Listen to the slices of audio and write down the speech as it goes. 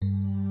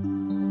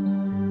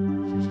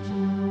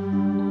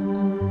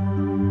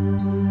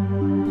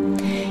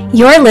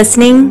You're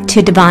listening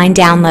to Divine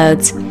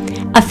Downloads,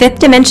 a fifth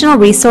dimensional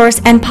resource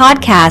and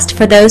podcast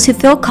for those who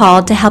feel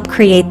called to help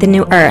create the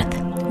new earth.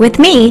 With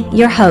me,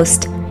 your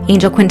host,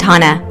 Angel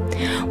Quintana,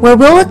 where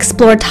we'll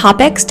explore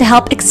topics to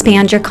help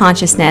expand your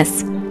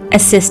consciousness,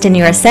 assist in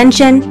your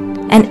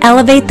ascension, and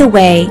elevate the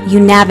way you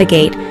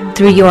navigate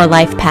through your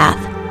life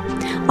path.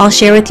 I'll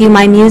share with you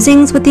my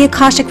musings with the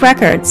Akashic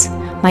Records,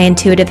 my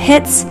intuitive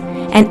hits,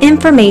 and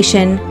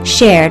information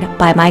shared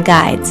by my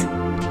guides.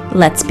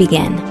 Let's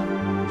begin.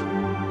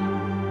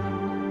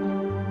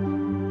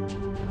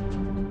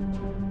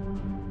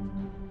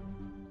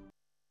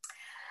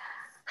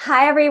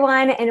 Hi,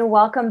 everyone, and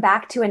welcome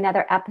back to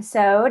another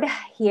episode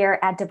here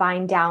at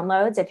Divine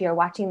Downloads. If you're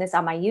watching this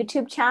on my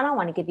YouTube channel, I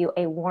want to give you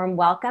a warm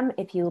welcome.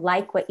 If you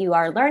like what you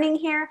are learning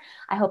here,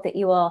 I hope that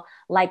you will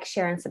like,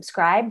 share, and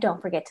subscribe.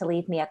 Don't forget to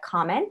leave me a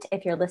comment.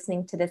 If you're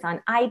listening to this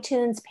on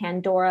iTunes,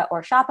 Pandora,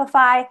 or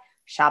Spotify,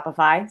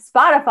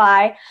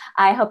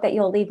 I hope that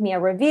you'll leave me a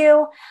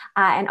review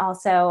and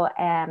also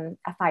a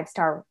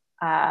 5-star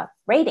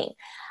rating.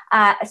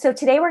 So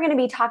today we're going to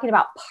be talking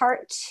about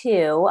part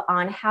 2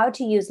 on how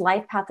to use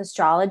life path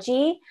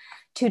astrology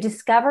to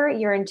discover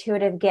your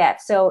intuitive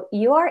gift. So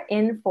you are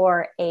in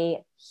for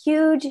a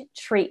huge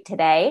treat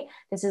today.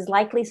 This is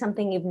likely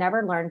something you've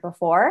never learned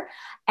before,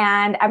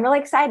 and I'm really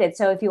excited.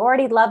 So if you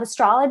already love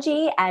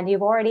astrology and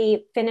you've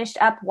already finished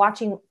up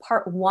watching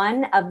part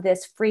 1 of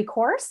this free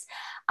course,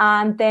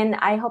 then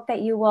I hope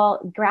that you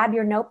will grab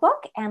your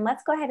notebook and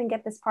let's go ahead and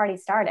get this party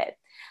started.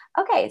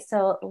 Okay,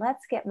 so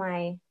let's get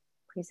my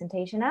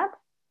presentation up.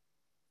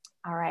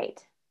 All right.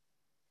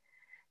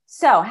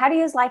 So how to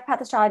use life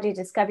path astrology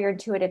to discover your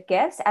intuitive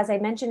gifts. As I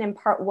mentioned in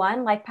part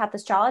 1, life path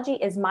astrology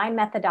is my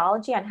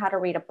methodology on how to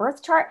read a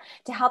birth chart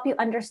to help you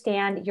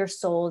understand your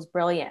soul's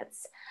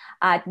brilliance.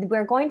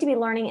 We're going to be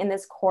learning in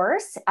this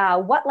course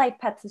what life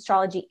path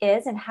astrology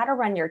is and how to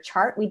run your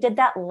chart. We did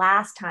that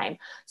last time.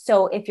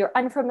 So if you're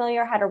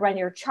unfamiliar how to run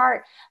your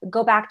chart,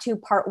 go back to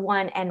part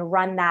 1 and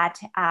run that.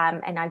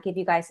 And I'll give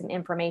you guys some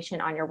information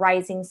on your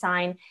rising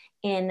sign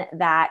in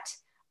that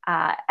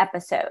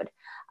episode.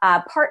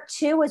 Part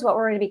 2 is what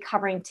we're going to be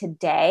covering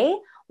today,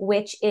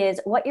 which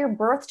is what your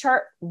birth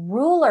chart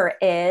ruler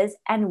is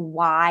and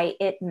why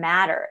it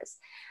matters.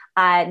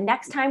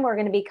 Next time, we're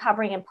going to be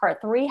covering in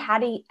part 3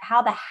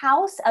 how the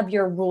house of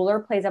your ruler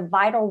plays a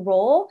vital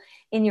role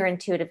in your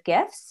intuitive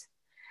gifts.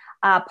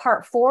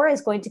 Part 4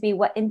 is going to be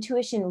what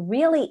intuition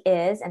really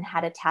is and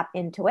how to tap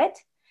into it.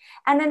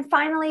 And then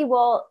finally,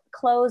 we'll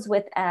close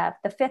with the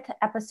 5th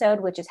episode,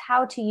 which is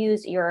how to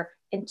use your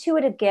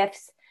intuitive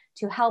gifts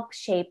to help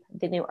shape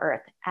the new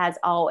earth. As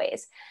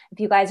always, if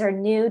you guys are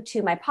new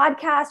to my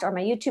podcast or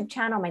my YouTube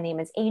channel, my name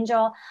is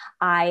Angel.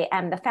 I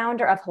am the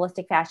founder of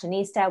Holistic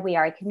Fashionista. We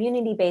are a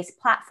community-based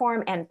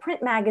platform and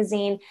print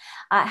magazine,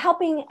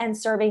 helping and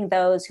serving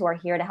those who are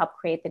here to help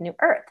create the new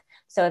earth.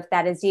 So if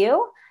that is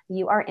you,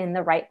 you are in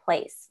the right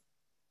place.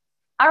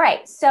 All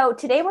right, so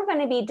today we're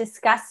going to be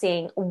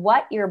discussing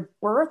what your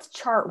birth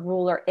chart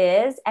ruler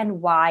is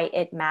and why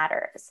it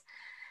matters.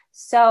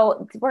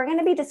 So we're going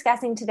to be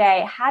discussing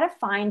today how to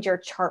find your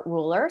chart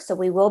ruler. So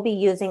we will be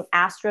using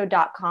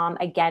astro.com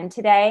again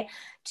today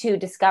to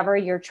discover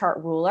your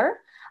chart ruler.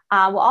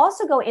 We'll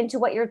also go into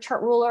what your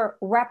chart ruler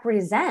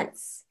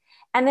represents.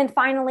 And then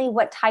finally,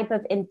 what type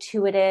of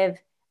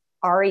intuitive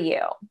are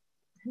you?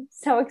 I'm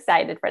so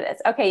excited for this.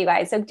 Okay, you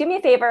guys, so do me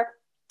a favor.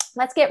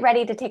 Let's get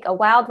ready to take a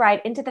wild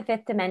ride into the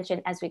 5th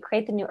dimension as we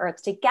create the new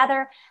earth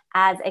together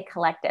as a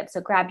collective. So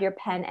grab your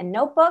pen and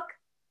notebook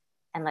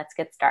and let's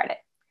get started.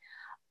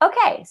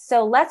 Okay,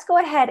 so let's go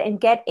ahead and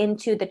get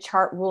into the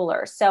chart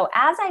ruler. So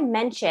as I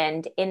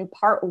mentioned in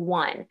part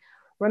 1,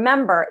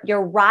 remember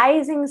your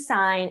rising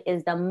sign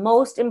is the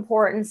most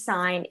important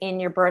sign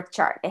in your birth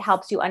chart. It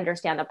helps you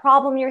understand the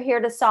problem you're here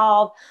to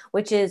solve,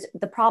 which is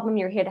the problem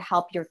you're here to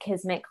help your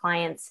kismet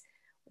clients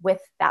with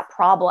that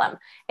problem.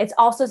 It's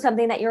also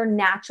something that you're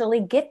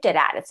naturally gifted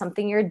at. It's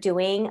something you're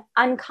doing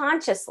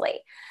unconsciously.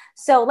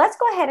 So let's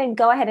go ahead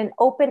and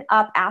open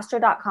up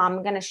astro.com.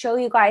 I'm going to show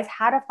you guys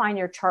how to find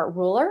your chart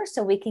ruler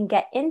so we can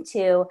get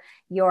into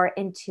your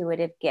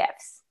intuitive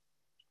gifts.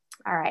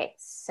 All right,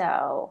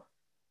 so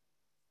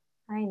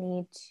I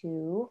need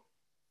to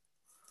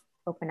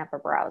open up a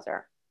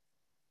browser.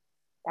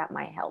 That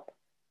might help.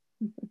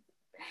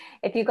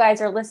 If you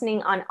guys are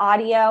listening on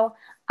audio,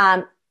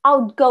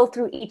 I'll go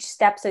through each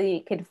step so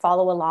you can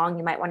follow along.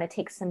 You might want to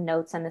take some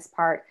notes on this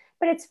part,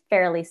 but it's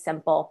fairly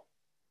simple.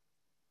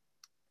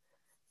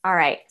 All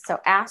right, so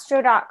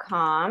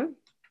astro.com.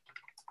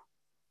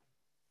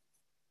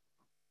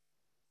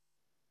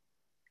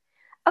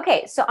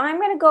 Okay, so I'm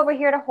going to go over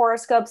here to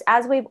horoscopes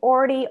as we've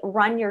already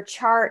run your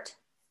chart.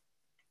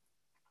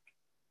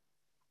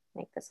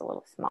 Make this a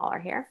little smaller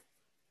here.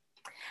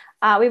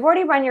 We've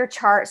already run your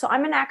chart, so I'm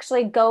going to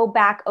actually go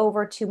back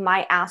over to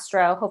my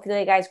Astro. Hopefully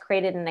you guys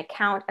created an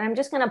account, and I'm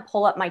just going to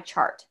pull up my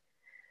chart.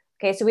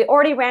 Okay, so we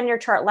already ran your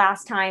chart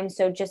last time,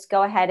 so just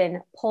go ahead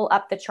and pull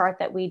up the chart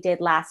that we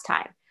did last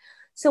time.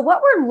 So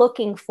what we're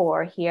looking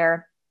for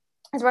here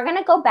is we're going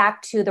to go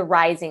back to the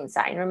rising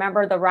sign.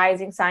 Remember, the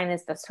rising sign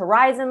is this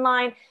horizon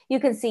line. You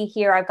can see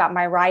here, I've got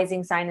my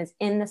rising sign is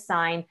in the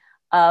sign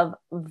of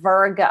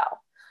Virgo.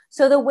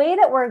 So the way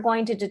that we're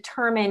going to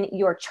determine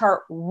your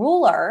chart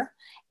ruler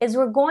is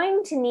we're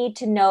going to need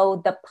to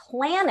know the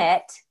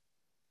planet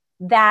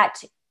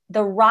that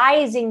the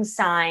rising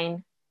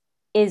sign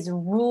is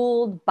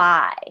ruled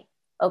by.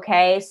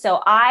 Okay,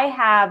 so I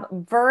have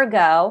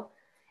Virgo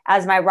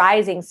as my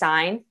rising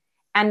sign,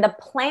 and the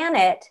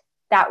planet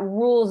that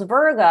rules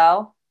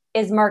Virgo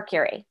is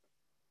Mercury.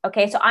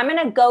 Okay, so I'm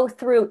going to go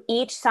through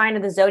each sign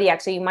of the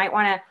zodiac. So you might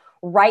want to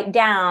write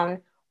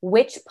down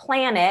which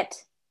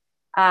planet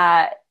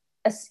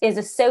is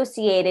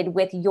associated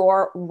with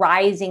your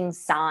rising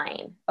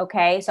sign.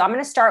 Okay, so I'm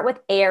going to start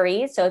with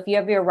Aries. So if you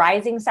have your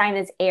rising sign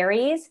as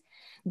Aries,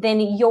 then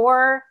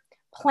your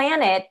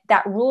planet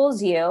that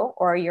rules you,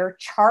 or your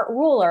chart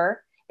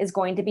ruler, is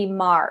going to be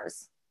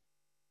Mars.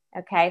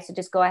 Okay, so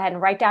just go ahead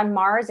and write down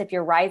Mars if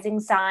your rising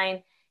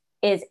sign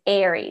is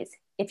Aries.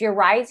 If your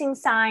rising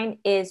sign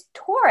is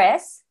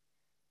Taurus,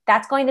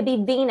 that's going to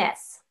be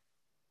Venus.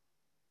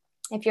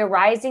 If your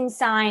rising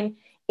sign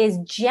is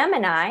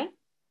Gemini,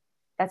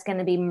 that's going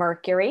to be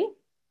Mercury,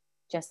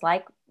 just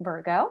like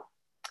Virgo.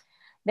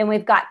 Then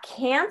we've got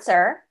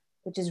Cancer,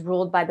 which is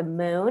ruled by the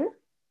moon.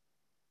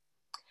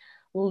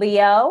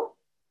 Leo,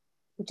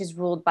 which is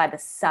ruled by the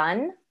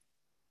sun.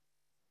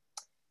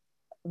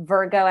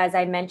 Virgo, as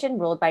I mentioned,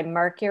 ruled by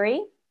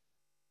Mercury.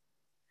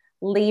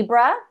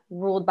 Libra,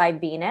 ruled by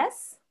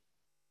Venus.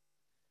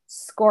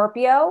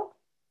 Scorpio,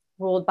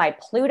 ruled by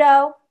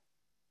Pluto.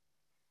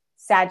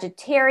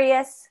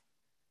 Sagittarius,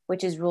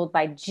 which is ruled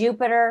by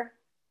Jupiter.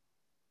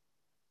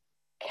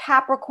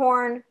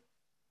 Capricorn,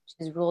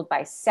 which is ruled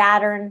by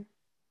Saturn.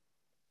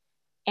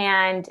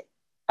 And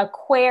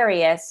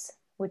Aquarius,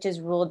 which is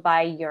ruled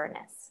by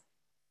Uranus.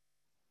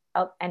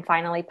 Oh, and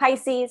finally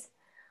Pisces,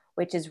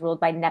 which is ruled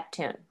by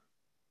Neptune.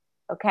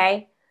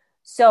 Okay,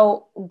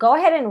 so go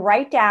ahead and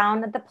write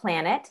down the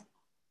planet,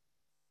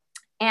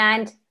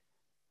 and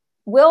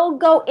we'll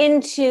go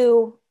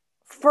into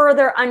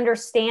further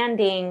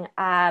understanding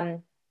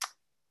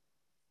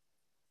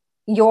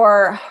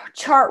your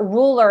chart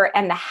ruler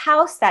and the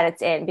house that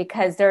it's in,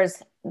 because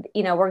there's,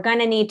 we're going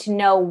to need to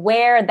know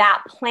where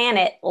that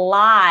planet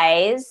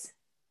lies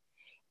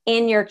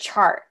in your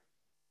chart.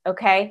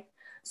 Okay,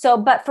 so,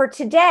 but for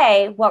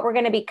today, what we're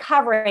going to be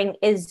covering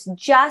is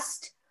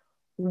just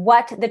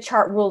what the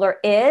chart ruler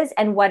is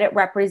and what it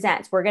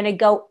represents. We're going to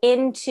go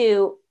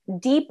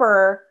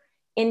deeper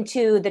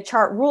into the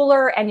chart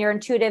ruler and your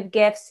intuitive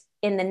gifts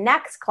in the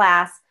next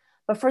class.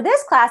 But for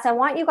this class, I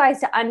want you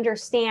guys to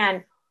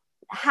understand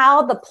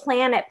how the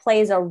planet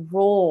plays a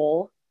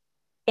role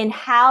in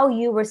how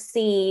you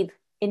receive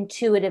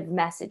intuitive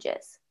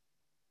messages.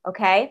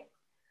 Okay?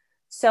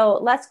 So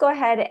let's go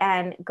ahead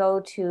and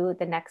go to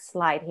the next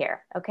slide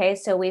here. Okay,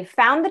 so we've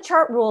found the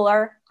chart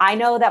ruler. I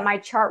know that my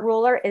chart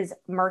ruler is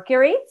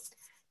Mercury.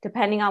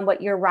 Depending on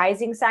what your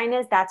rising sign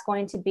is, that's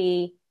going to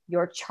be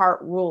your chart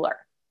ruler.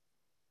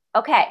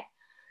 Okay,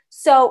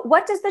 so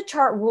what does the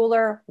chart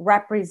ruler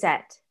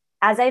represent?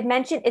 As I've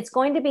mentioned, it's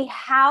going to be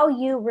how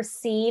you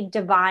receive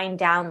divine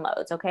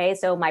downloads. Okay,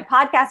 so my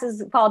podcast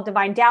is called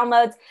Divine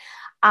Downloads.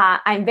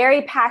 I'm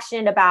very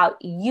passionate about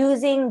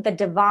using the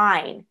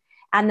divine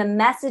and the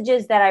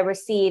messages that I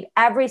receive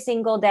every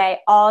single day,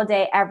 all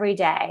day, every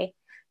day,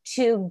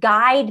 to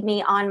guide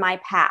me on my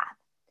path.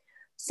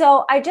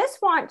 So I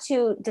just want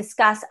to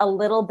discuss a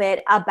little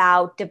bit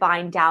about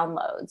divine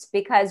downloads,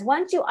 because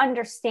once you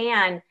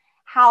understand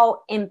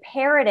how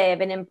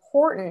imperative and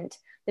important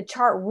the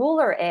chart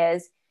ruler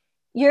is,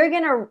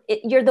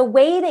 the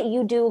way that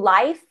you do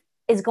life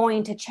is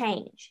going to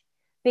change,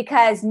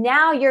 because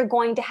now you're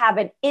going to have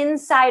an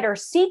insider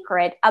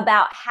secret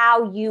about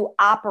how you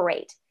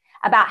operate,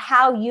 about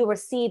how you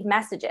receive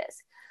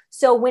messages.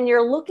 So when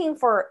you're looking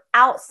for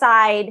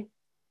outside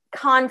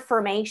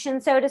confirmation,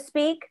 so to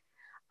speak,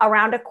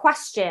 around a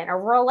question, a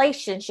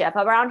relationship,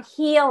 around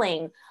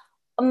healing,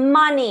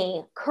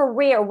 money,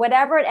 career,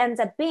 whatever it ends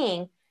up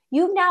being,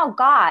 you've now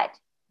got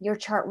your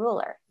chart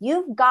ruler.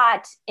 You've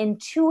got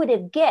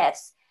intuitive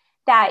gifts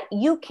that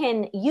you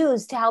can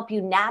use to help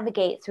you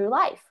navigate through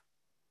life.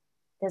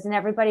 Doesn't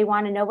everybody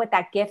want to know what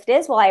that gift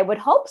is? Well, I would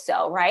hope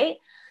so, right?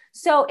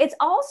 So it's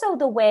also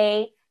the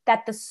way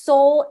that the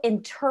soul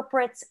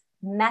interprets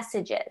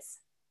messages.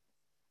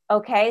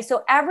 Okay,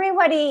 so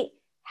everybody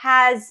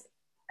has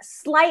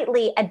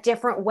slightly a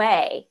different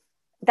way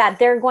that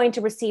they're going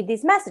to receive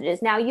these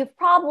messages. Now, you've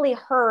probably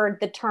heard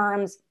the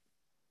terms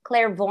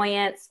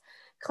clairvoyance,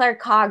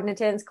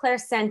 claircognizance,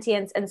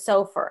 clairsentience, and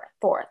so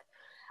forth.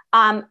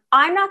 I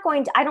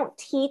don't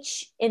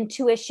teach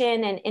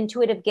intuition and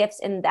intuitive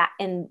gifts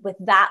with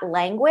that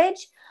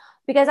language,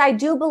 because I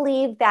do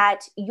believe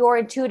that your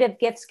intuitive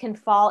gifts can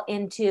fall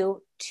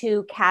into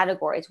two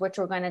categories, which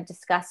we're going to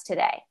discuss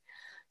today.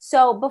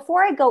 So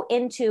before I go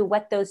into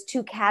what those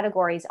two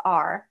categories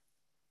are,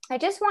 I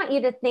just want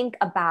you to think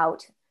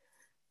about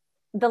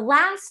the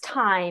last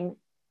time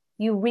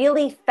you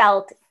really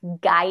felt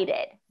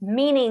guided,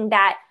 meaning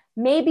that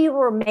Maybe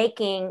we're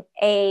making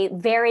a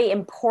very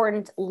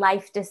important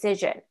life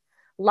decision.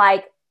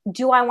 Like,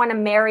 do I want to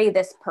marry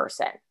this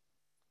person?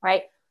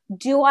 Right?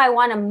 Do I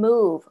want to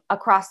move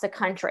across the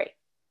country?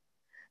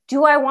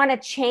 Do I want to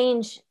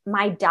change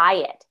my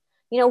diet?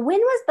 When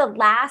was the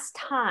last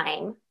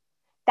time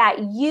that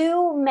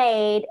you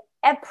made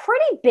a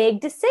pretty big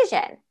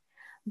decision,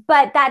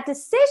 but that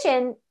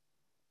decision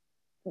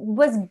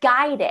was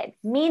guided,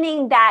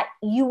 meaning that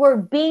you were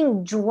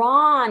being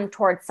drawn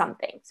towards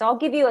something? So I'll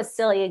give you a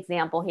silly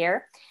example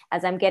here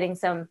as I'm getting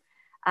some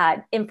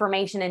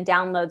information and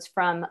downloads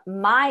from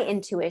my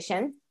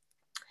intuition.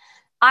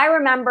 I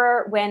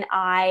remember when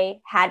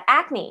I had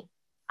acne.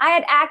 I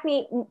had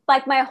acne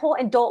like my whole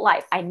adult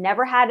life. I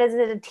never had it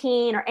as a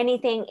teen or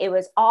anything. It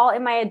was all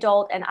in my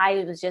adult. And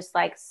I was just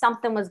like,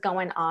 something was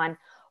going on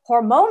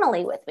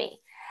hormonally with me.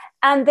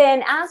 And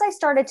then as I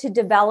started to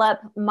develop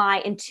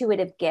my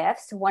intuitive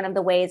gifts, one of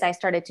the ways I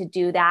started to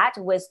do that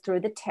was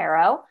through the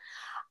tarot.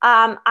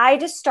 I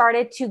just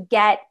started to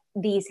get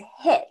these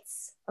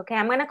hits. Okay,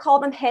 I'm going to call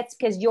them hits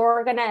because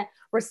you're going to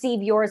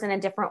receive yours in a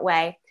different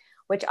way,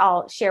 which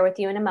I'll share with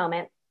you in a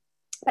moment.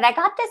 But I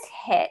got this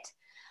hit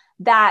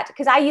that,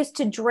 because I used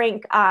to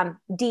drink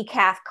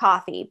decaf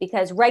coffee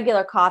because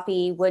regular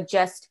coffee would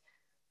just,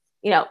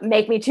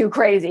 make me too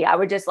crazy. I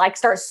would just like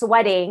start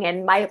sweating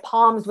and my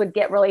palms would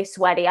get really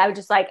sweaty. I would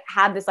just like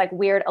have this like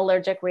weird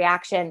allergic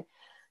reaction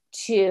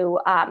to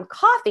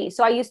coffee.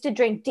 So I used to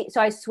drink, so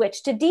I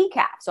switched to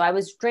decaf. So I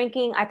was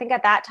drinking, I think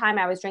at that time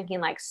I was drinking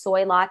like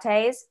soy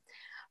lattes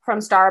from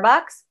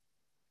Starbucks.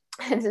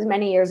 This is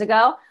many years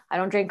ago. I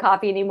don't drink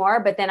coffee anymore.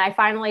 But then I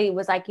finally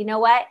was like, you know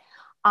what?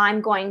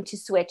 I'm going to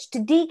switch to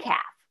decaf.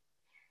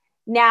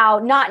 Now,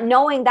 not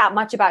knowing that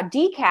much about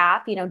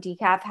decaf,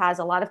 decaf has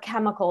a lot of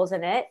chemicals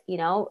in it.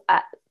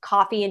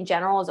 Coffee in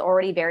general is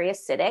already very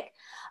acidic.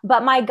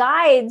 But my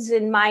guides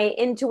and my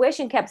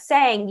intuition kept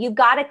saying, you've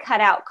got to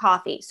cut out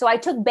coffee. So I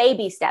took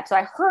baby steps. So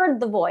I heard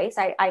the voice.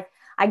 I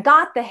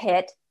got the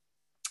hit,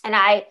 and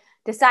I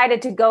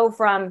decided to go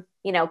from,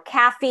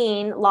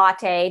 caffeine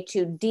latte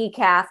to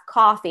decaf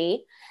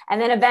coffee,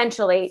 and then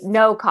eventually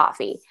no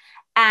coffee.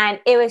 And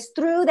it was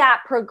through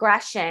that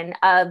progression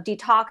of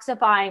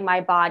detoxifying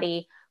my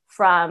body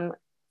from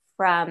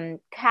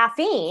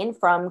caffeine,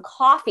 from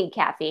coffee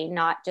caffeine,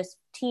 not just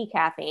tea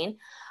caffeine,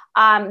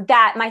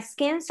 that my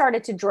skin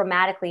started to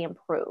dramatically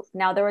improve.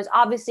 Now, there was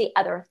obviously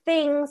other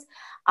things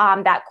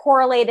that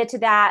correlated to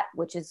that,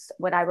 which is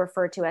what I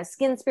refer to as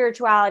skin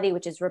spirituality,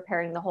 which is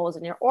repairing the holes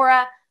in your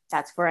aura.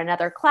 That's for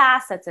another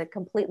class. That's a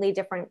completely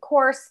different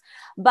course.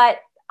 But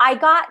I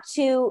got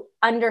to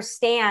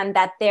understand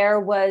that there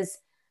was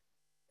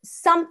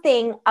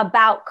something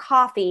about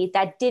coffee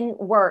that didn't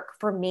work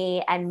for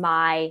me and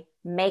my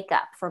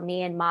makeup, for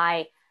me and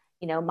my,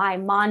 my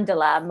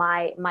mandala,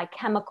 my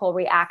chemical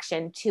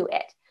reaction to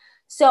it.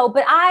 So,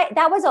 but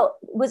that was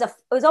it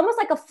was almost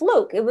like a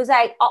fluke. It was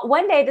like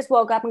one day I just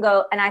woke up and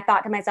I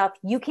thought to myself,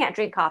 you can't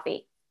drink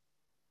coffee.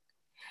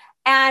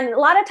 And a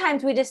lot of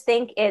times we just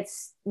think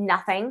it's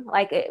nothing.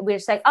 We're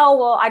just like, oh,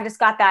 well, I just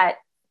got that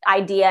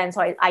idea. And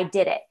so I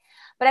did it.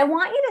 But I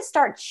want you to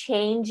start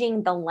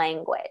changing the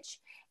language.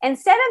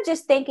 Instead of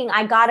just thinking,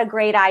 I got a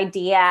great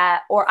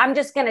idea, or I'm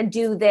just going to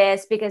do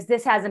this because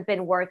this hasn't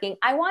been working,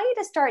 I want you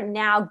to start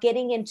now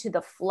getting into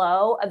the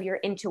flow of your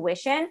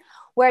intuition,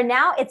 where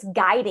now it's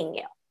guiding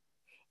you.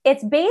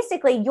 It's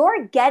basically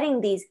you're getting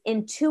these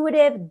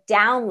intuitive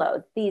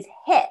downloads, these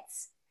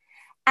hits,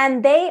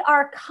 and they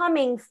are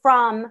coming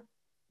from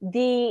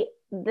the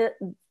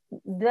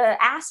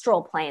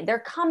astral plane. They're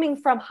coming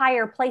from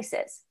higher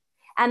places,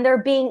 and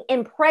they're being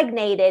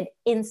impregnated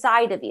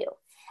inside of you.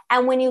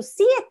 And when you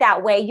see it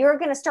that way, you're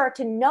going to start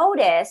to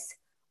notice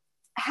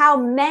how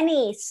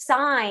many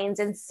signs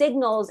and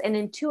signals and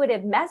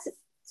intuitive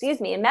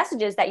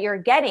messages that you're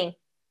getting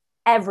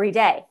every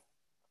day,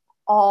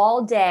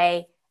 all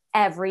day,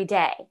 every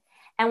day.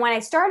 And when I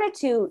started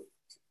to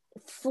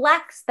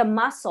flex the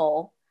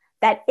muscle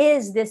that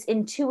is this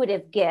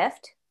intuitive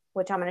gift,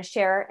 which I'm going to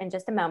share in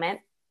just a moment,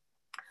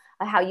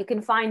 how you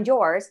can find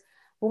yours.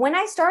 But when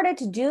I started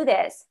to do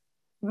this,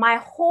 my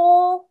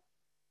whole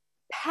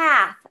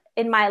path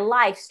in my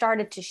life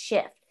started to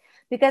shift,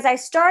 because I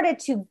started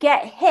to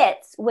get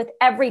hits with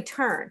every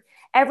turn.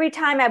 Every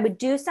time I would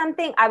do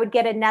something, I would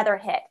get another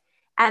hit.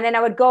 And then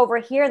I would go over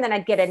here and then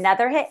I'd get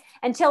another hit,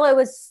 until it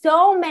was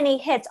so many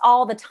hits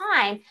all the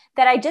time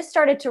that I just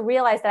started to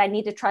realize that I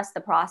need to trust the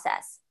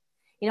process.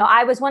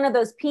 I was one of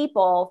those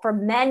people for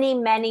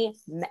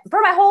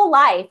for my whole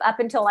life up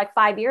until like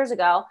 5 years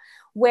ago,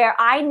 where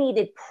I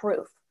needed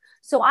proof.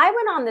 So I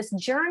went on this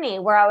journey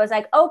where I was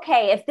like,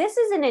 okay, if this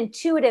is an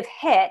intuitive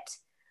hit,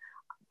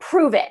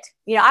 prove it.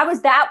 I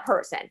was that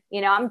person.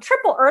 I'm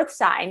triple earth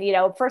sign,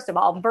 first of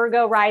all,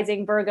 Virgo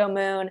rising, Virgo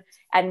moon,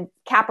 and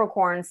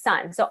Capricorn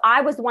sun. So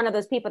I was one of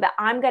those people that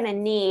I'm going to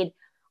need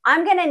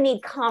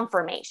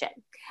confirmation.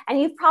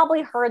 And you've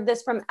probably heard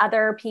this from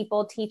other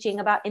people teaching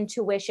about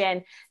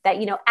intuition, that,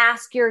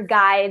 ask your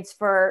guides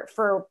for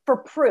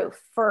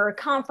proof, for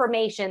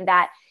confirmation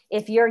that,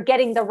 if you're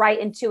getting the right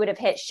intuitive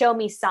hit, show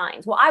me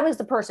signs. Well, I was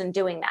the person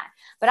doing that,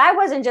 but I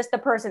wasn't just the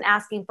person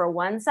asking for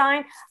one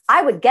sign.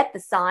 I would get the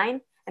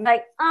sign and be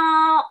like,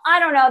 oh, I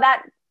don't know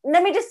that.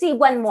 Let me just see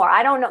one more.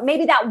 I don't know.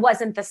 Maybe that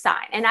wasn't the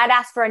sign. And I'd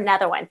ask for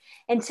another one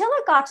until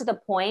it got to the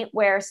point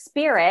where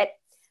spirit,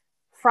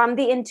 from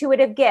the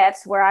intuitive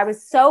gifts, where I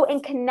was so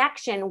in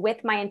connection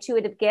with my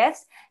intuitive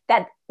gifts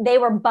that they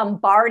were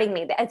bombarding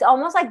me. It's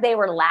almost like they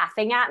were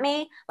laughing at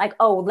me, like,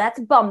 oh, let's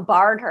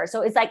bombard her.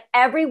 So it's like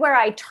everywhere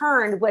I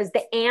turned was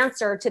the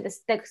answer to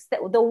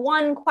the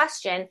one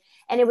question,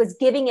 and it was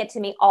giving it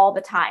to me all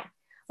the time.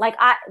 Like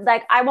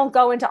I won't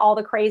go into all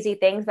the crazy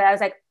things, but I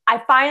was like,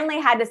 I finally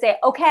had to say,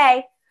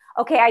 okay,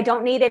 I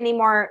don't need any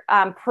more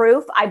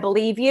proof. I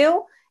believe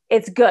you.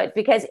 It's good,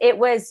 because it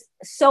was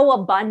so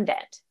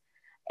abundant.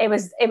 It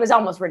was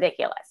almost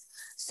ridiculous.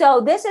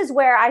 So this is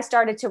where I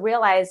started to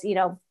realize,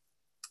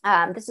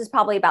 this is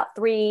probably about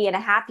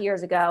 3.5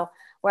 years ago,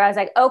 where I was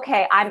like,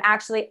 okay, I'm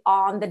actually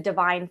on the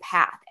divine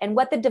path. And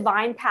what the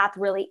divine path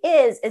really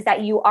is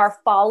that you are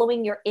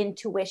following your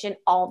intuition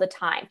all the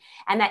time.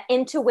 And that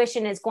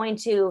intuition is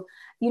you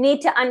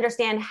need to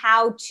understand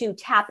how to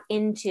tap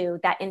into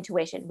that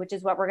intuition, which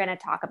is what we're going to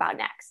talk about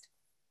next.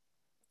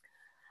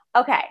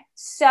 Okay,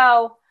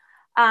 so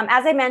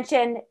as I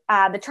mentioned,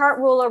 the chart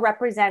ruler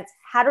represents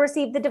how to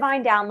receive the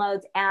divine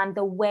downloads and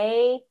the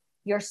way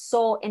your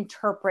soul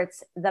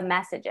interprets the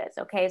messages.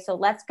 Okay, so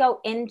let's go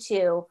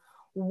into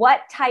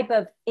what type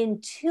of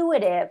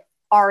intuitive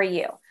are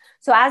you?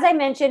 So as I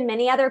mentioned,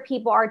 many other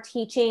people are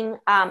teaching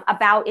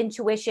about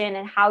intuition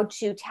and how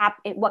to tap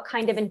in, what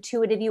kind of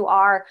intuitive you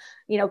are,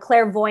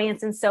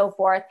 clairvoyance and so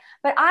forth.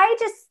 But I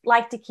just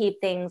like to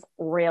keep things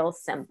real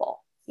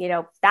simple.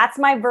 That's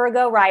my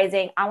Virgo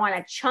rising. I want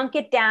to chunk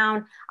it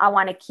down. I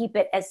want to keep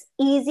it as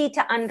easy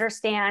to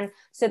understand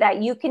so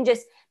that you can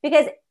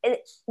because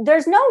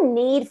there's no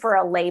need for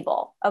a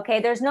label.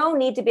 Okay. There's no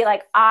need to be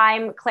like,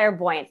 I'm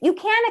clairvoyant. You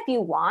can if you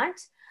want,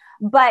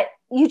 but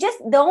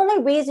the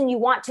only reason you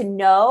want to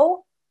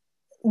know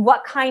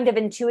what kind of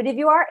intuitive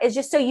you are is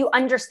just so you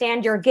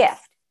understand your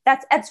gift.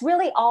 That's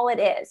really all it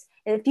is.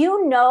 If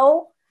you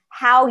know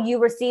how you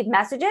receive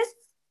messages,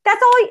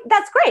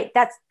 that's great.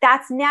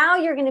 That's now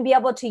you're going to be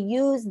able to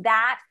use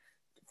that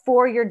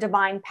for your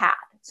divine path.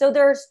 So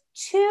there's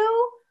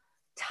 2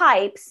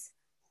 types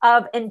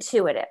of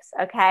intuitives,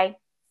 okay,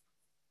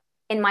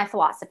 in my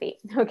philosophy.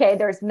 Okay,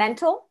 there's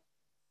mental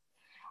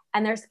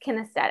and there's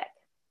kinesthetic.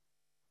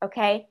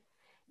 Okay,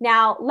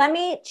 now let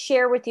me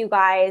share with you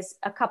guys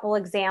a couple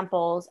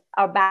examples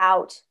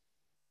about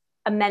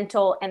a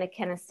mental and a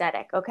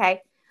kinesthetic.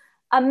 Okay,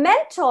 a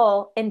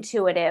mental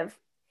intuitive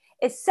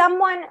is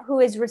someone who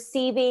is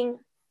receiving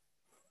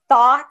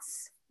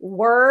thoughts,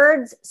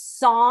 words,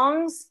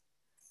 songs.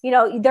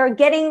 They're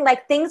getting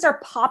like things are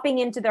popping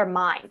into their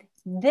mind.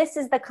 This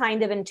is the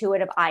kind of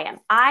intuitive I am.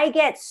 I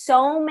get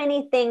so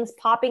many things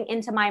popping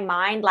into my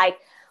mind, like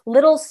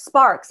little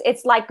sparks.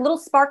 It's like little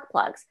spark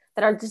plugs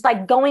that are just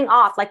like going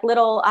off, like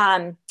little,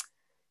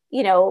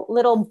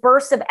 little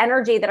bursts of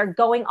energy that are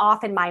going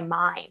off in my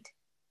mind.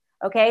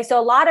 Okay, so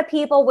a lot of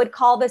people would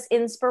call this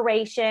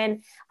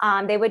inspiration.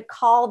 They would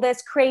call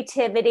this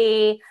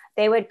creativity.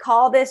 They would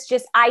call this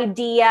just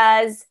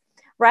ideas,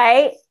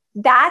 right?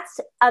 That's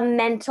a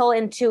mental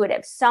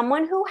intuitive.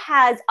 Someone who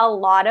has a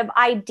lot of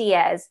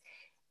ideas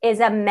is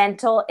a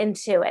mental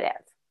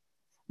intuitive.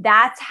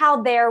 That's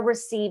how they're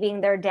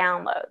receiving their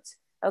downloads.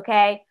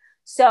 Okay,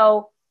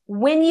 so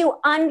when you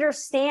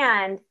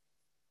understand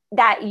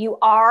that you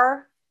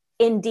are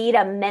indeed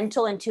a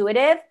mental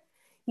intuitive,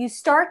 you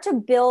start to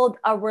build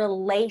a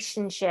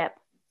relationship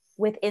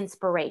with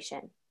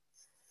inspiration.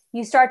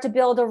 You start to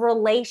build a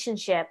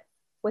relationship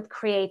with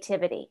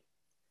creativity.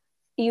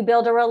 You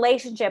build a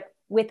relationship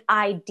with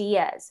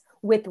ideas,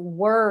 with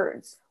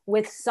words,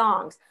 with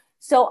songs.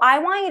 So I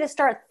want you to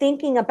start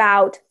thinking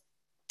about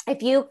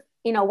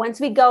once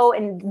we go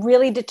and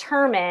really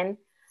determine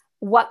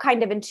what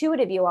kind of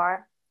intuitive you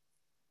are,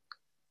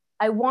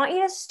 I want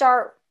you to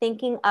start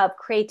thinking of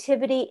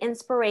creativity,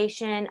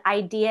 inspiration,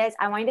 ideas.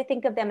 I want you to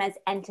think of them as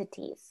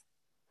entities,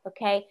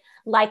 okay?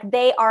 Like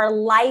they are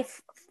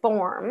life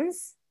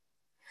forms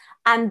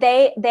and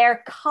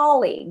they're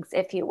colleagues,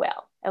 if you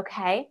will,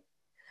 okay?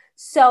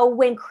 So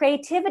when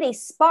creativity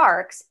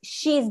sparks,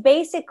 she's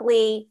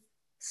basically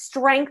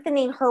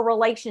strengthening her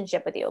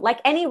relationship with you.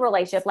 Like any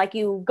relationship, like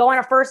you go on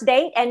a first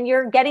date and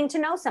you're getting to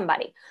know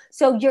somebody.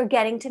 So you're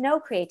getting to know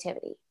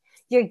creativity.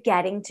 You're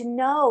getting to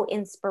know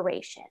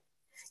inspiration.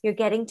 You're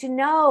getting to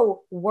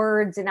know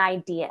words and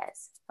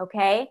ideas,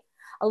 okay?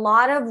 A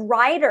lot of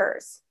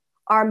writers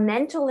are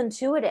mental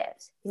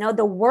intuitives.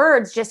 The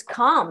words just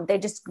come. They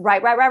just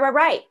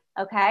write,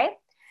 okay?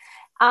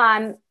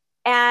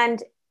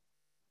 And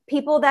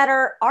people that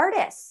are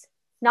artists,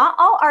 not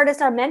all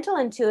artists are mental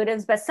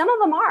intuitives, but some of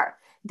them are.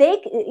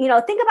 Think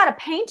about a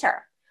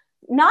painter.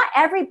 Not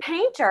every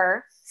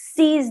painter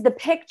sees the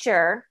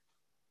picture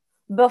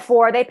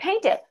before they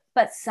paint it,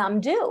 but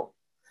some do.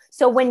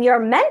 So when you're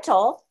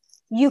mental,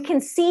 you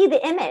can see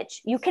the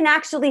image. You can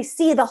actually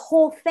see the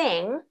whole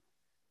thing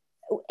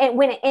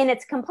when in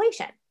its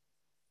completion.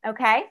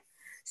 Okay.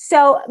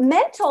 So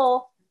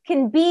mental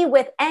can be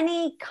with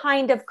any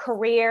kind of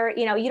career.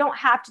 You don't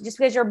have to, just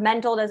because you're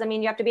mental doesn't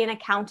mean you have to be an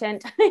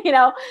accountant,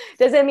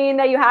 doesn't mean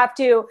that you have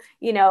to,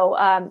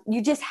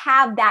 you just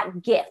have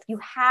that gift. You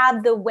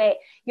have the way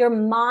your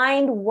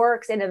mind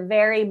works in a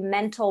very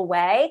mental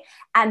way.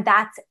 And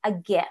that's a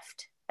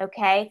gift.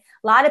 Okay.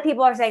 A lot of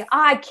people are saying,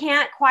 oh, I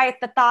can't quiet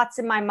the thoughts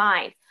in my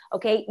mind.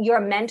 Okay, you're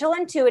mental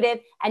intuitive,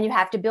 and you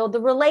have to build the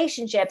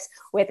relationships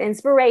with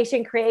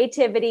inspiration,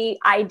 creativity,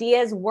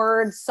 ideas,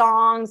 words,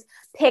 songs,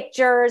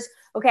 pictures.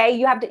 Okay,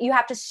 you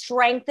have to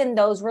strengthen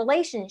those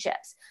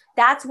relationships.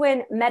 That's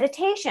when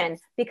meditation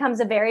becomes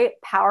a very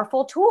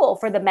powerful tool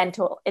for the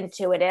mental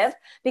intuitive,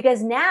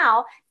 because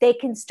now they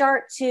can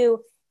start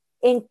to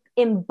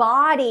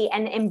embody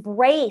and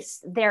embrace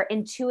their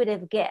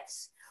intuitive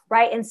gifts.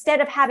 Right?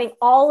 Instead of having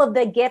all of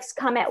the gifts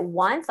come at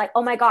once, like,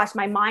 oh my gosh,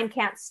 my mind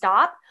can't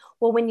stop.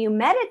 Well, when you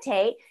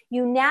meditate,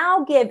 you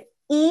now give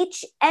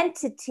each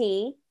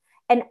entity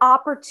an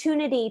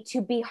opportunity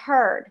to be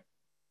heard.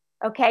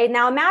 Okay,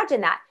 now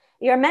imagine that.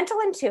 You're mental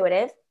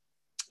intuitive,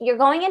 you're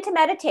going into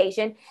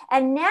meditation,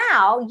 and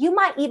now you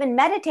might even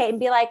meditate and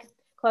be like,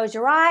 close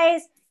your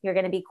eyes, you're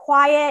going to be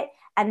quiet,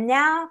 and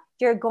now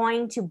you're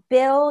going to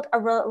build a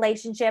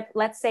relationship,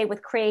 let's say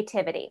with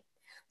creativity.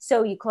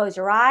 So you close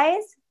your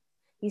eyes,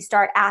 you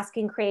start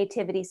asking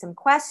creativity some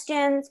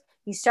questions.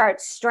 You start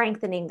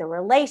strengthening the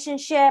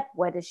relationship.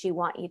 What does she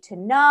want you to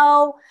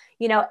know?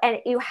 And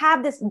you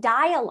have this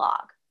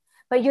dialogue,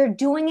 but you're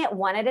doing it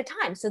one at a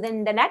time. So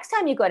then the next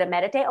time you go to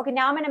meditate, okay,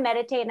 now I'm going to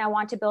meditate and I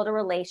want to build a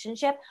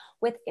relationship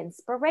with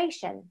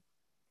inspiration.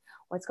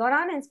 What's going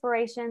on,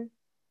 inspiration?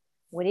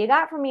 What do you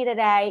got for me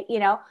today?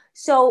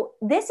 So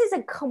this is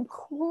a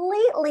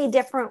completely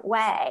different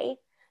way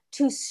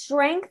to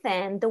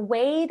strengthen the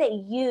way that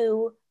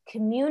you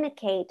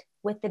communicate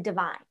with the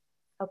divine.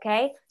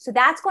 Okay. So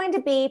that's going to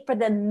be for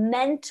the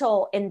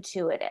mental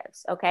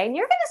intuitives. Okay. And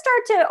you're going to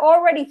start to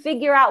already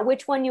figure out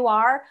which one you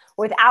are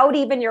without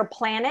even your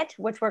planet,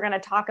 which we're going to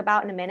talk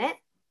about in a minute.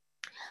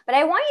 But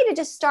I want you to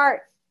just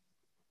start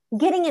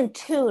getting in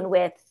tune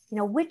with,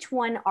 which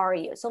one are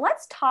you? So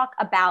let's talk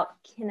about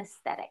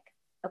kinesthetic.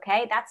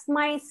 Okay. That's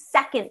my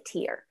second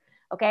tier.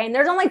 Okay. And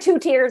there's only 2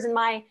 tiers in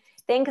my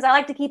thing because I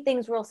like to keep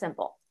things real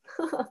simple.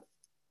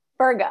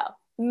 Virgo,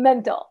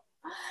 mental.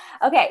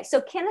 Okay, so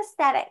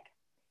kinesthetic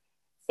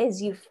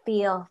is you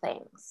feel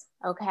things,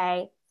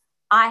 okay?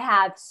 I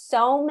have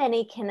so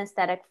many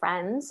kinesthetic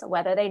friends,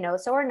 whether they know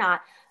so or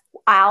not.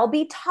 I'll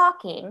be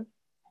talking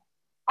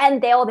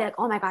and they'll be like,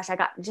 oh my gosh,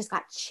 just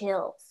got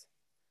chills.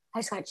 I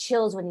just got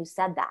chills when you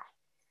said that.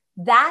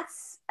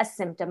 That's a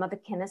symptom of a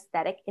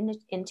kinesthetic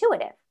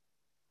intuitive,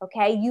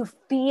 okay? You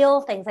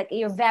feel things, like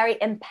you're very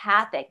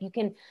empathic.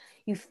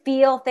 You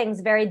feel things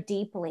very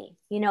deeply.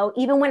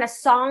 Even when a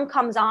song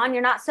comes on,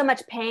 you're not so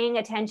much paying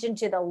attention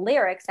to the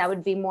lyrics. That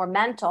would be more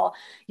mental.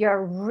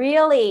 You're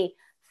really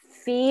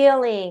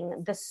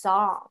feeling the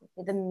song,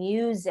 the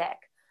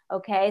music.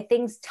 Okay.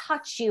 Things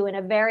touch you in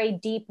a very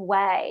deep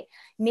way.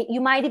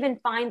 You might even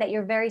find that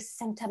you're very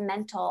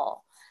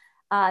sentimental,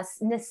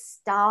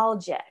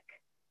 nostalgic.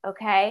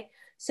 Okay.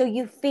 So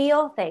you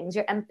feel things,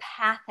 you're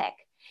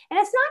empathic. And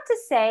it's not to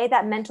say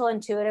that mental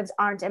intuitives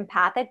aren't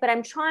empathic, but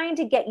I'm trying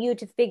to get you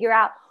to figure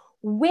out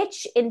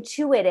which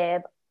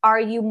intuitive are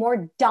you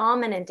more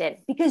dominant in,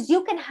 because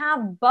you can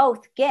have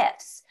both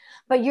gifts,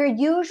 but you're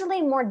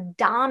usually more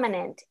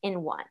dominant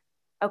in one.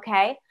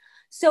 Okay.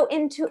 So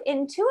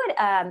kinesthetic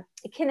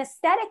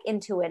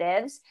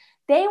intuitives,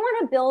 they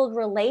want to build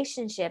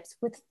relationships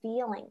with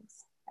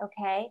feelings.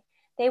 Okay.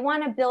 They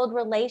want to build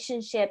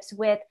relationships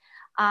with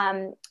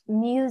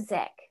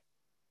music.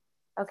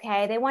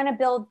 Okay. They want to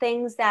build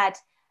things that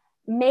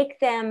make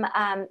them,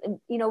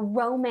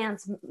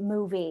 romance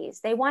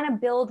movies. They want to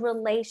build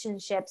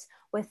relationships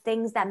with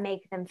things that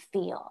make them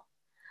feel.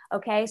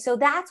 Okay. So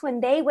that's when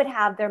they would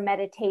have their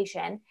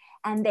meditation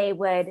and they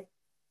would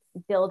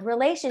build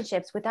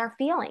relationships with our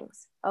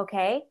feelings.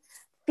 Okay.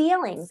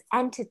 Feelings,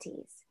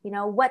 entities.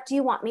 What do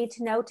you want me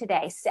to know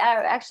today?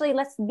 Actually,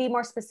 let's be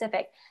more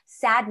specific.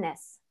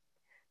 Sadness.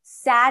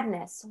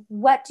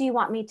 What do you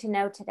want me to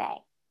know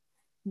today?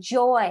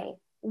 Joy.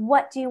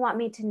 What do you want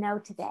me to know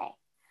today?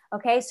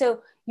 Okay,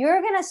 so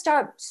you're going to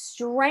start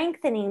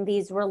strengthening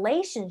these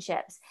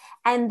relationships.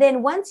 And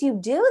then once you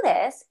do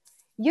this,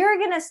 you're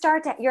going to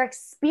start your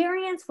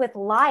experience with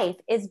life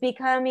is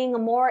becoming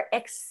more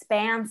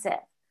expansive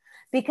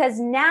because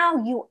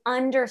now you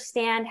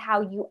understand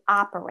how you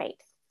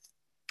operate.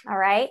 All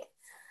right.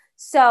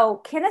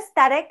 So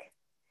kinesthetic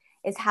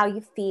is how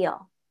you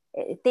feel.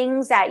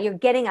 Things that you're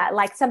getting at,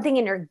 like something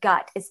in your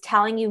gut is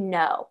telling you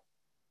no,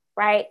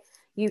 right?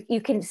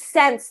 You can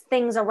sense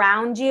things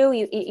around you,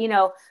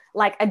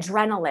 like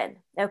adrenaline.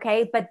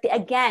 Okay. But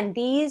again,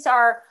 these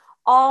are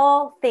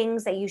all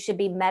things that you should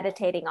be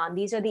meditating on.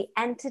 These are the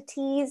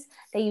entities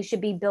that you should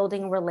be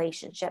building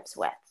relationships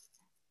with.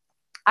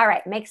 All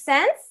right. Makes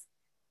sense?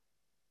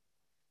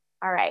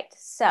 All right.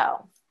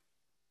 So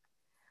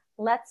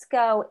let's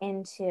go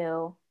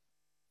into,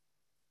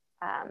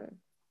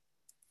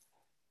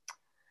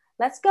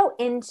 let's go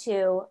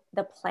into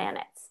the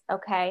planets,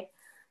 okay?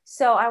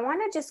 So I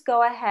want to just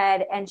go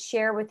ahead and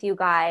share with you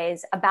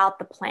guys about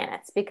the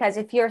planets, because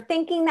if you're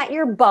thinking that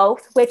you're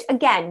both, which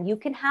again, you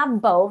can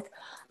have both,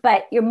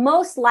 but you're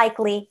most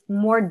likely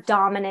more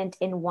dominant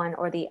in one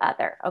or the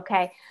other,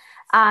 okay?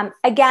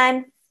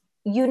 Again,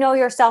 you know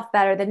yourself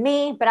better than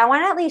me, but I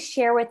want to at least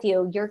share with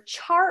you your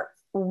chart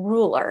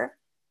ruler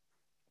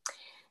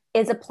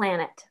is a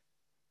planet,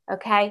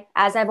 okay?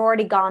 As I've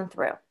already gone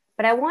through.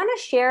 But I want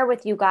to share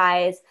with you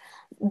guys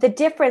the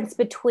difference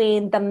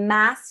between the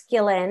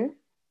masculine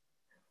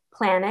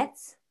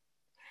planets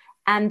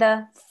and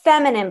the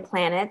feminine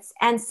planets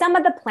and some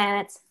of the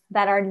planets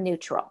that are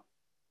neutral,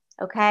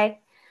 okay?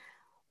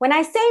 When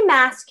I say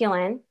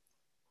masculine,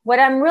 what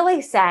I'm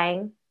really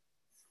saying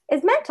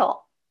is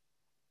mental.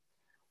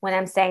 When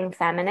I'm saying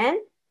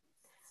feminine,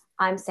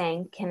 I'm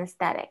saying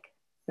kinesthetic.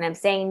 When I'm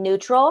saying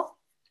neutral,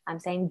 I'm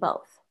saying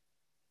both,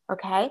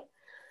 okay?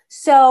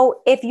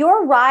 So if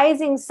your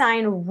rising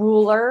sign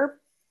ruler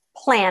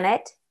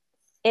planet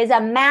is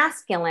a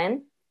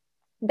masculine,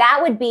 that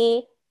would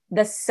be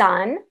the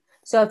sun.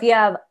 So if you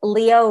have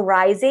Leo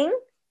rising,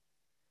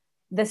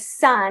 the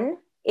sun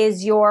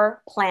is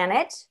your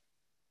planet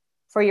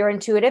for your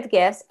intuitive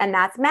gifts, and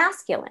that's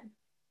masculine.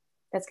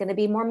 That's going to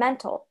be more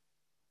mental.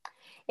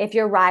 If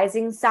your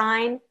rising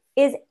sign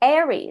is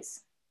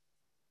Aries,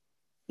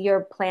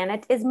 your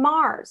planet is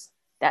Mars.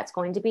 That's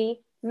going to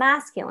be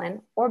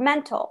masculine or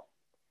mental.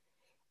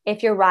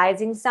 If your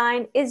rising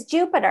sign is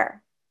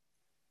Jupiter,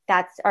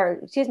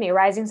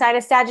 rising sign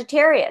is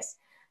Sagittarius,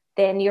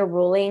 then your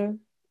ruling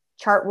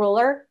chart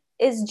ruler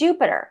is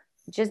Jupiter,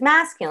 which is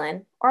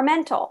masculine or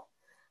mental.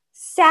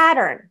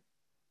 Saturn,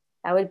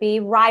 that would be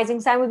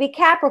rising sign would be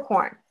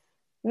Capricorn,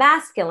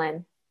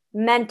 masculine,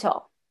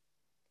 mental.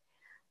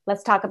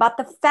 Let's talk about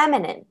the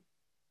feminine.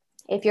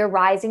 If your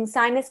rising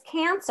sign is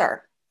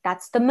Cancer,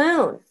 that's the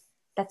moon,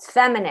 that's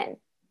feminine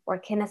or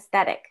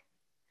kinesthetic.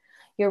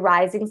 Your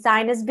rising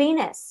sign is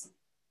Venus.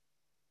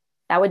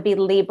 That would be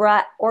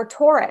Libra or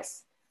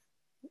Taurus,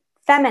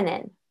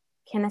 feminine,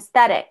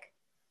 kinesthetic.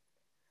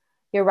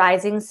 Your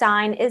rising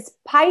sign is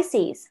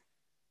Pisces.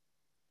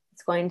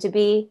 It's going to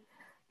be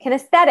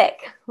kinesthetic,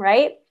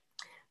 right?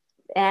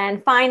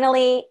 And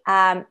finally,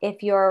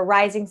 if your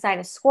rising sign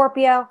is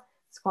Scorpio,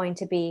 it's going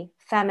to be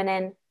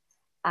feminine.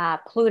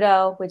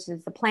 Pluto, which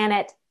is the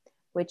planet,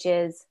 which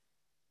is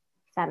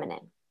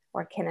feminine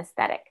or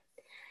kinesthetic.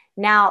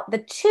 Now, the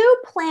two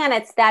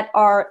planets that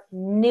are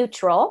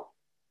neutral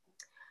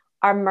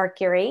are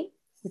Mercury,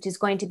 which is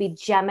going to be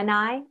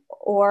Gemini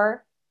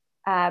or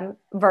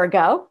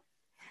Virgo,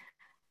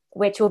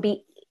 which will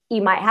be,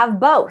 you might have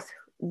both,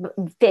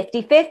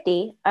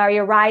 50-50, or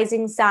your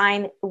rising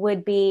sign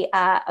would be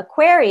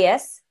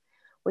Aquarius,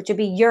 which would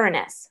be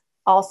Uranus,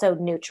 also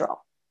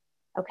neutral,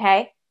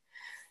 okay?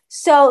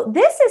 So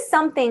this is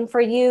something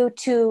for you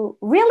to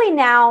really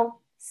now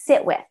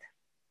sit with.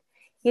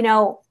 You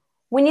know,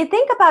 when you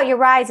think about your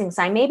rising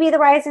sign, maybe the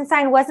rising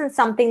sign wasn't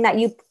something that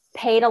you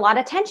paid a lot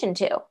of attention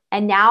to.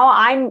 And now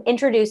I'm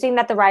introducing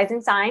that the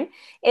rising sign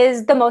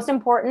is the most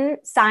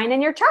important sign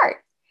in your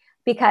chart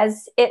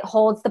because it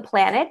holds the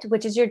planet,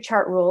 which is your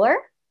chart ruler,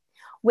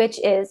 which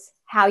is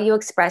how you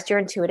express your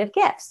intuitive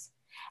gifts.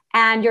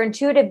 And your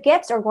intuitive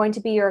gifts are going to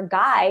be your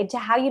guide to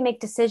how you make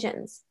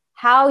decisions,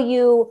 how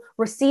you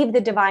receive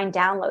the divine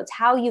downloads,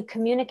 how you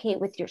communicate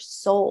with your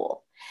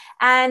soul.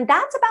 And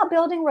that's about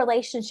building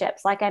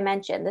relationships. Like I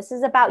mentioned, this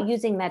is about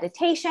using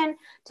meditation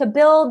to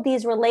build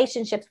these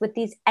relationships with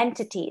these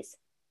entities.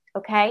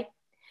 Okay.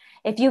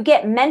 If you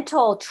get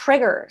mental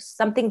triggers,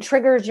 something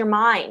triggers your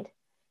mind,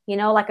 you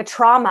know, like a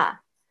trauma,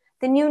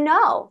 then you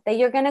know that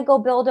you're going to go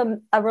build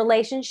a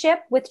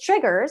relationship with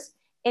triggers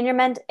in your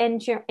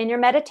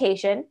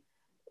meditation,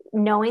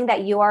 knowing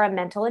that you are a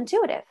mental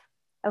intuitive.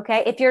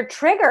 Okay. If your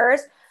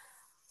triggers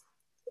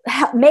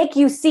make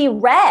you see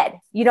red,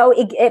 you know,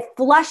 it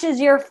flushes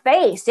your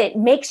face, it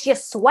makes you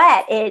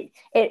sweat, it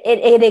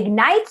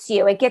ignites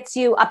you, it gets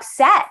you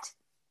upset,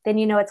 then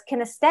you know it's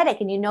kinesthetic,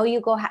 and you know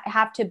you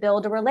have to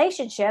build a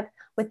relationship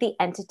with the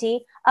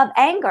entity of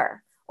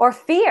anger or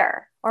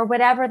fear or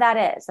whatever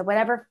that is, or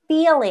whatever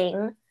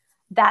feeling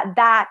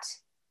that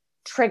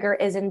trigger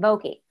is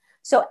invoking.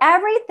 So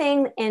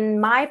everything in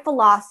my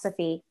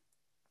philosophy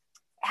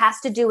has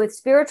to do with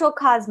spiritual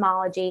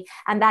cosmology,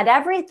 and that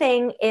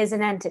everything is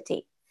an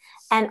entity.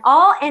 And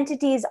all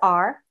entities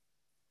are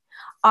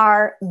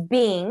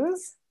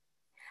beings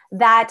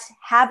that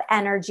have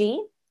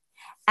energy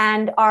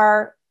and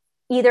are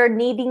either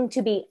needing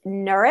to be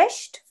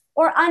nourished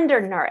or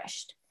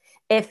undernourished.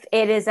 If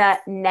it is a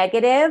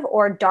negative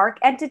or dark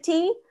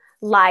entity,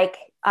 like,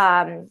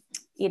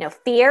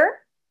 fear,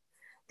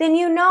 then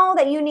you know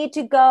that you need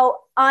to go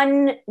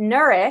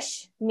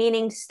unnourish,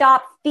 meaning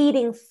stop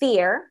feeding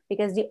fear,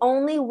 because the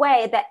only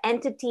way that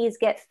entities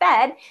get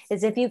fed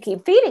is if you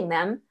keep feeding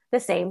them the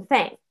same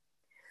thing.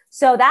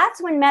 So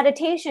that's when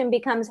meditation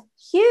becomes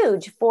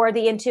huge for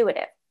the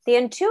intuitive. The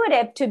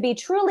intuitive, to be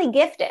truly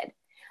gifted,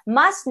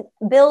 must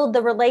build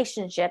the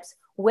relationships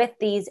with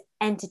these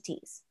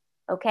entities,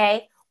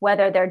 okay?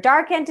 whether they're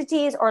dark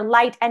entities or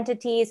light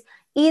entities.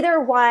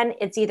 Either one,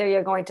 it's either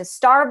you're going to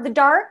starve the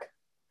dark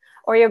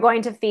or you're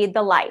going to feed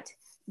the light.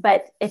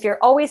 But if you're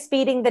always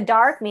feeding the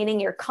dark, meaning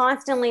you're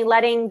constantly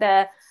letting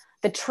the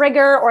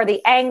trigger or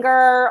the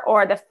anger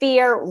or the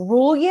fear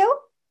rule you,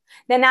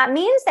 then that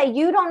means that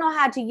you don't know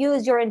how to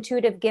use your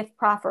intuitive gift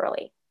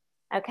properly.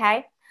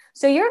 Okay?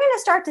 So you're going to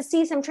start to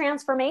see some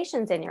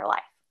transformations in your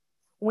life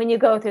when you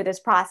go through this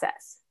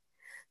process.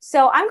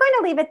 So I'm going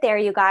to leave it there,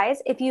 you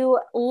guys. If you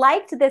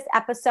liked this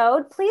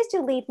episode, please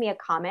do leave me a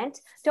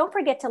comment. Don't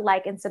forget to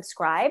like and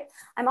subscribe.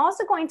 I'm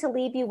also going to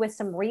leave you with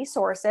some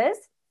resources.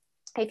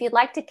 If you'd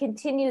like to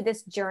continue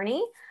this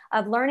journey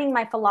of learning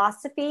my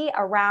philosophy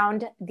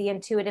around the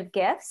intuitive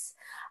gifts,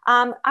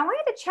 I want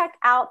you to check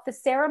out the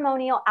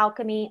Ceremonial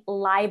Alchemy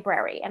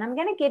Library. And I'm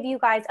going to give you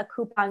guys a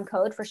coupon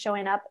code for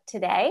showing up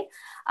today.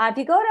 If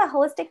you go to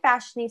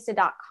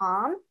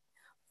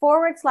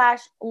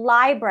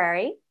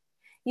holisticfashionista.com/library,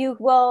 you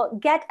will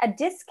get a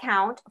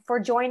discount for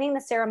joining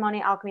the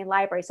Ceremonial Alchemy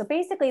Library. So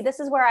basically, this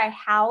is where I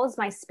house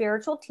my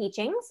spiritual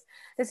teachings.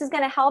 This is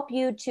going to help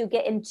you to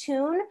get in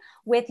tune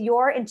with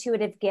your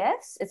intuitive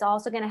gifts. It's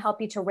also going to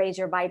help you to raise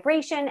your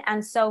vibration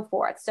and so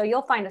forth. So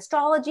you'll find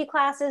astrology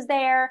classes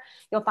there.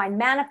 You'll find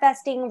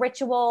manifesting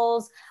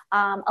rituals,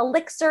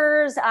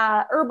 elixirs,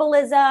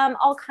 herbalism,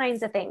 all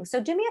kinds of things.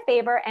 So do me a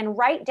favor and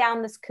write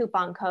down this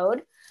coupon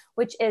code,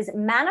 which is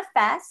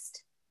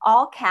manifest,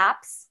 all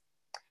caps,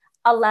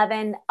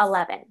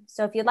 1111.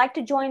 So if you'd like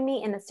to join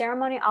me in the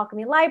Ceremonial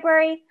Alchemy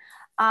Library,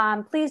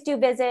 please do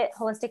visit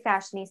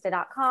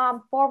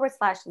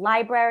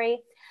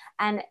holisticfashionista.com/library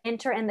and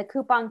enter in the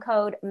coupon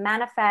code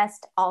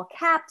manifest, all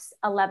caps,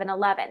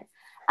 1111.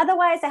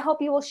 Otherwise, I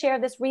hope you will share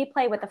this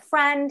replay with a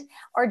friend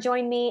or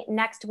join me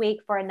next week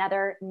for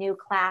another new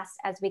class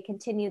as we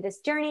continue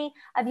this journey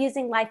of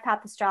using life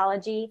path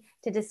astrology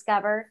to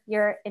discover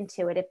your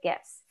intuitive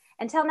gifts.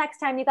 Until next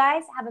time, you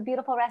guys, have a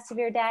beautiful rest of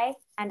your day.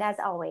 And as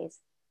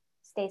always,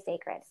 stay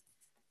sacred.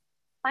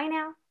 Bye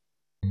now.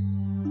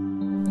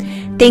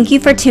 Thank you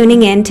for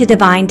tuning in to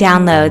Divine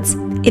Downloads.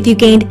 If you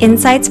gained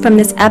insights from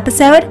this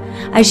episode,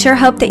 I sure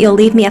hope that you'll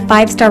leave me a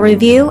 5-star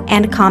review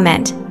and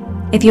comment.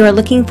 If you are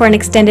looking for an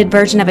extended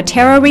version of a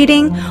tarot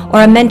reading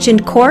or a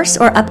mentioned course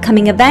or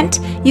upcoming event,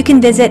 you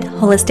can visit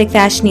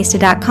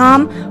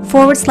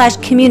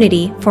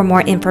holisticfashionista.com/community for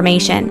more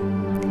information.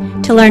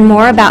 To learn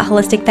more about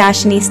Holistic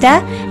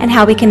Fashionista and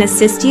how we can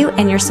assist you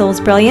in your soul's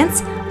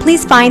brilliance,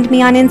 please find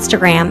me on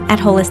Instagram at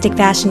Holistic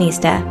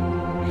Fashionista.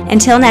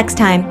 Until next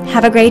time,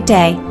 have a great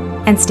day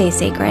and stay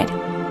sacred.